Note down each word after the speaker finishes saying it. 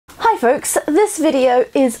folks, this video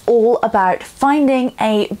is all about finding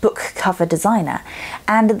a book cover designer,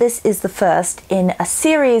 and this is the first in a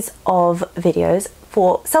series of videos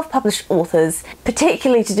for self-published authors,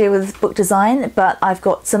 particularly to do with book design, but I've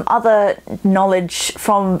got some other knowledge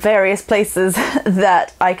from various places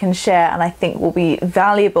that I can share and I think will be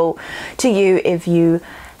valuable to you if you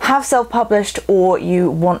have self-published or you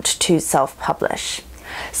want to self-publish.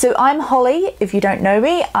 So I'm Holly, if you don't know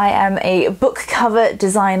me. I am a book cover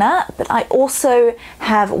designer, but I also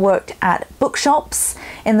have worked at bookshops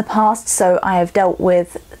in the past, so I have dealt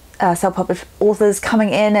with self-published authors coming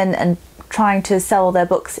in and trying to sell their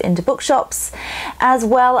books into bookshops, as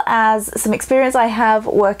well as some experience I have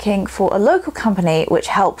working for a local company which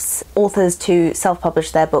helps authors to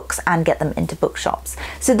self-publish their books and get them into bookshops.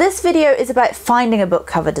 So this video is about finding a book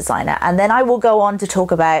cover designer, and then I will go on to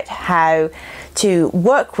talk about how to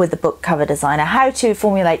work with the book cover designer, how to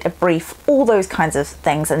formulate a brief, all those kinds of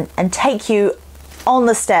things, and take you on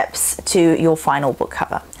the steps to your final book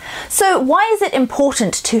cover. So why is it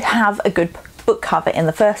important to have a good book cover in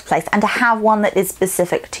the first place, and to have one that is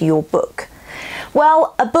specific to your book?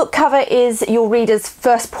 Well, a book cover is your reader's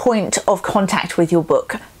first point of contact with your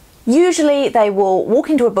book. Usually they will walk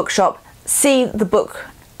into a bookshop, see the book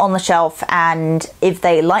on the shelf, and if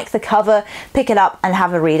they like the cover, pick it up and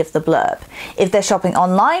have a read of the blurb. If they're shopping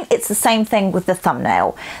online, it's the same thing with the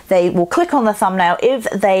thumbnail. They will click on the thumbnail if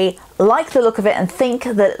they like the look of it and think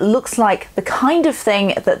that it looks like the kind of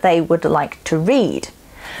thing that they would like to read.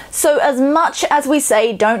 So as much as we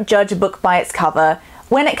say don't judge a book by its cover,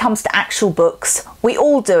 when it comes to actual books, we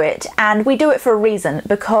all do it, and we do it for a reason,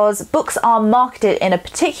 because books are marketed in a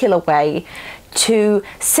particular way to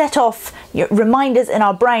set off reminders in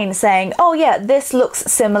our brain saying, oh yeah, this looks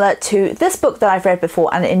similar to this book that I've read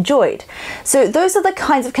before and enjoyed. So those are the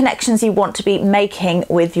kinds of connections you want to be making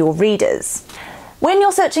with your readers. When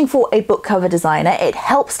you're searching for a book cover designer, it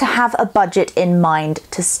helps to have a budget in mind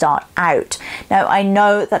to start out. Now, I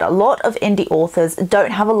know that a lot of indie authors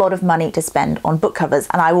don't have a lot of money to spend on book covers,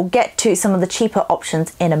 and I will get to some of the cheaper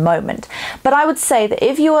options in a moment. But I would say that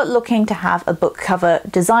if you are looking to have a book cover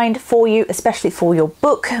designed for you, especially for your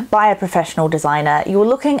book, by a professional designer, you're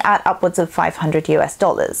looking at upwards of $500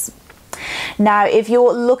 US. Now, if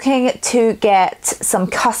you're looking to get some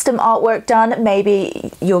custom artwork done,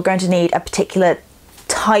 maybe you're going to need a particular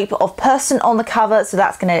type of person on the cover, so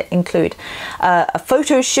that's going to include a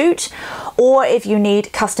photo shoot, or if you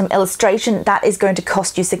need custom illustration, that is going to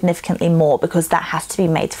cost you significantly more because that has to be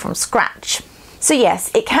made from scratch. So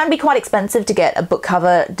yes, it can be quite expensive to get a book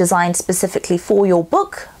cover designed specifically for your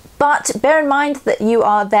book, but bear in mind that you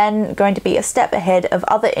are then going to be a step ahead of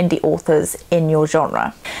other indie authors in your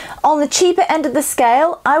genre. On the cheaper end of the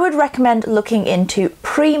scale, I would recommend looking into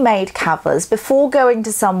pre-made covers before going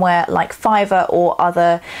to somewhere like Fiverr or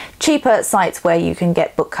other cheaper sites where you can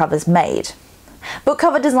get book covers made. Book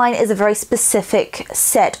cover design is a very specific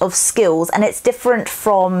set of skills, and it's different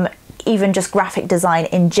from even just graphic design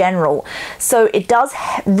in general. So it does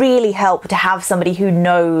really help to have somebody who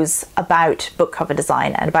knows about book cover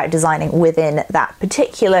design and about designing within that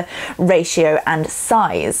particular ratio and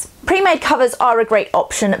size. Pre-made covers are a great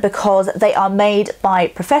option because they are made by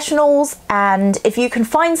professionals, and if you can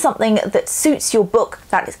find something that suits your book,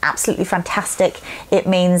 that is absolutely fantastic. It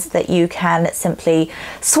means that you can simply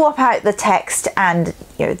swap out the text and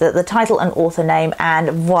the title and author name,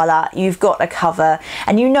 and voila, you've got a cover,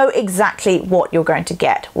 and you know exactly what you're going to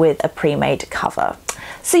get with a pre-made cover.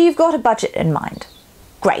 So you've got a budget in mind.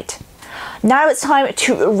 Great. Now it's time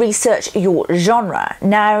to research your genre.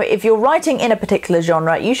 Now, if you're writing in a particular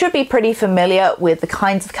genre, you should be pretty familiar with the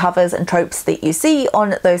kinds of covers and tropes that you see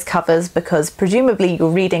on those covers, because presumably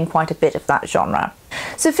you're reading quite a bit of that genre.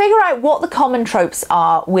 So figure out what the common tropes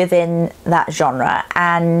are within that genre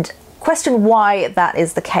and question why that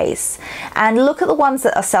is the case, and look at the ones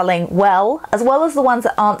that are selling well as the ones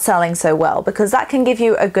that aren't selling so well, because that can give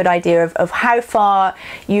you a good idea of how far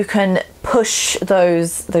you can push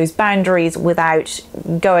those boundaries without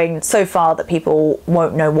going so far that people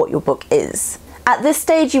won't know what your book is. At this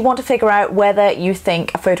stage, you want to figure out whether you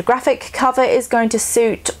think a photographic cover is going to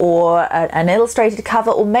suit, or an illustrated cover,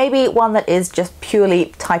 or maybe one that is just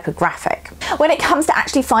purely typographic. When it comes to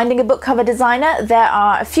actually finding a book cover designer, there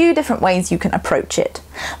are a few different ways you can approach it.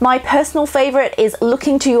 My personal favorite is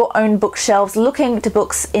looking to your own bookshelves, looking to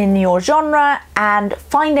books in your genre, and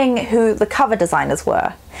finding who the cover designers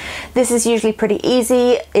were. This is usually pretty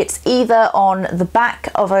easy. It's either on the back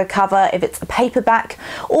of a cover if it's a paperback,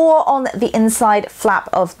 or on the inside flap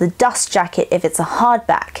of the dust jacket if it's a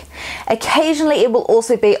hardback. Occasionally it will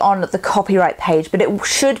also be on the copyright page, but it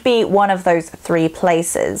should be one of those three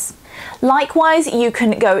places. Likewise, you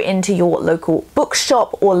can go into your local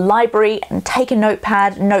bookshop or library and take a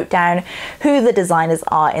notepad, note down who the designers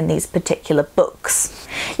are in these particular books.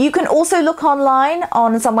 You can also look online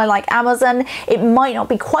on somewhere like Amazon. It might not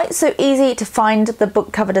be quite so easy to find the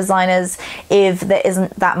book cover designers if there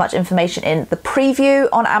isn't that much information in the preview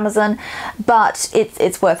on Amazon, but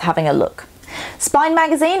it's worth having a look. Spine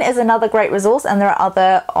Magazine is another great resource, and there are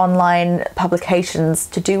other online publications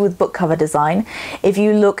to do with book cover design. If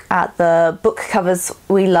you look at the book covers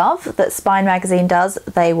we love that Spine Magazine does,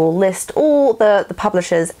 they will list all the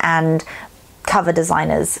publishers and cover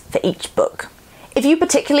designers for each book. If you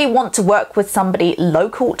particularly want to work with somebody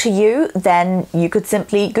local to you, then you could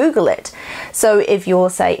simply Google it. So if you're,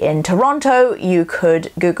 say, in Toronto, you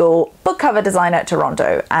could Google book cover designer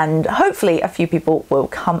Toronto, and hopefully a few people will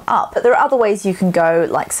come up. But there are other ways you can go,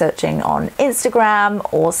 like searching on Instagram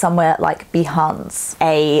or somewhere like Behance,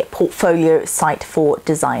 a portfolio site for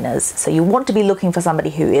designers. So you want to be looking for somebody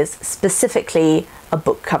who is specifically a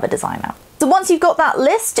book cover designer. So once you've got that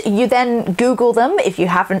list, you then Google them if you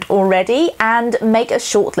haven't already and make a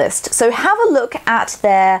short list. So have a look at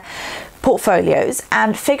their portfolios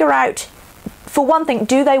and figure out, for one thing,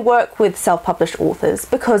 do they work with self-published authors?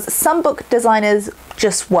 Because some book designers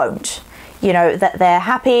just won't. You know, that they're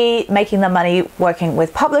happy making their money working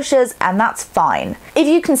with publishers, and that's fine. If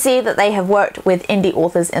you can see that they have worked with indie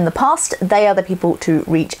authors in the past, they are the people to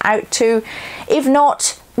reach out to. If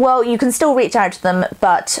not, well, you can still reach out to them,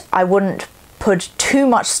 but I wouldn't put too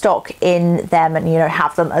much stock in them and, you know,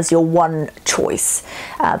 have them as your one choice,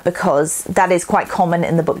 because that is quite common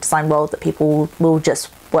in the book design world, that people will just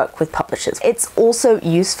work with publishers. It's also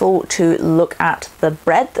useful to look at the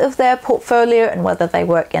breadth of their portfolio and whether they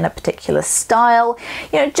work in a particular style.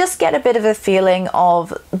 You know, just get a bit of a feeling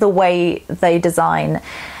of the way they design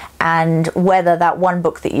and whether that one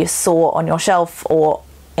book that you saw on your shelf or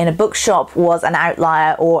in a bookshop was an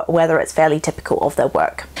outlier or whether it's fairly typical of their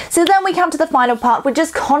work. So then we come to the final part, which is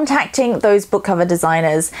contacting those book cover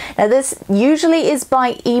designers. Now this usually is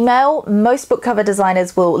by email. Most book cover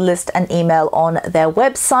designers will list an email on their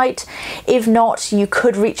website. If not, you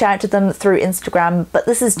could reach out to them through Instagram, but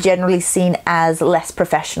this is generally seen as less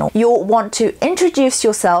professional. You'll want to introduce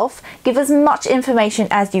yourself, give as much information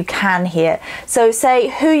as you can here. So say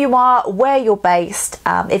who you are, where you're based,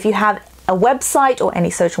 if you have a website or any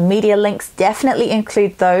social media links, definitely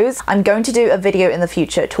include those. I'm going to do a video in the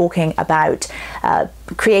future talking about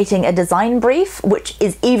creating a design brief, which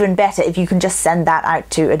is even better if you can just send that out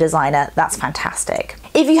to a designer. That's fantastic.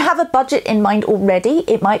 If you have a budget in mind already,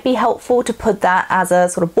 it might be helpful to put that as a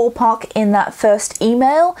sort of ballpark in that first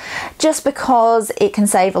email, just because it can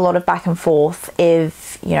save a lot of back and forth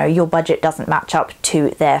if, you know, your budget doesn't match up to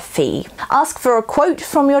their fee. Ask for a quote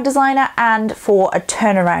from your designer and for a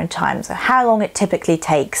turnaround time, so how long it typically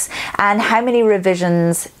takes and how many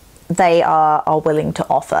revisions they are willing to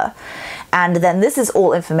offer. And then this is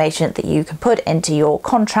all information that you can put into your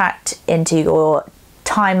contract, into your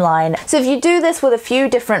timeline. So if you do this with a few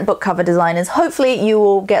different book cover designers, hopefully you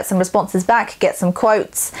will get some responses back, get some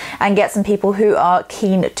quotes, and get some people who are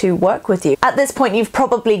keen to work with you. At this point, you've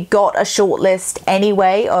probably got a short list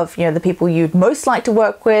anyway of, you know, the people you'd most like to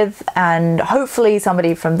work with, and hopefully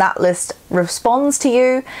somebody from that list responds to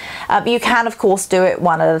you. You can, of course, do it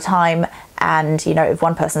one at a time. And, you know, if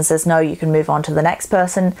one person says no, you can move on to the next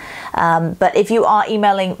person. But if you are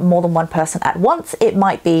emailing more than one person at once, it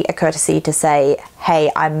might be a courtesy to say,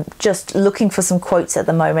 hey, I'm just looking for some quotes at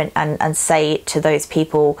the moment, and say to those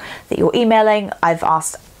people that you're emailing, I've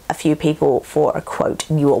asked a few people for a quote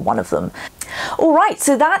and you are one of them. All right,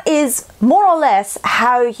 so that is more or less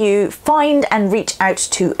how you find and reach out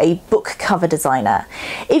to a book cover designer.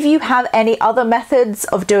 If you have any other methods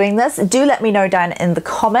of doing this, do let me know down in the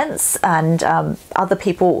comments, and other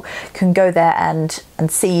people can go there and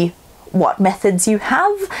see what methods you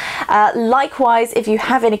have. Likewise, if you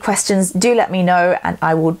have any questions, do let me know and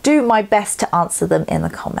I will do my best to answer them in the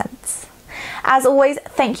comments. As always,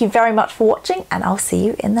 thank you very much for watching, and I'll see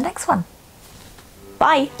you in the next one.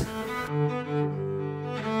 Bye!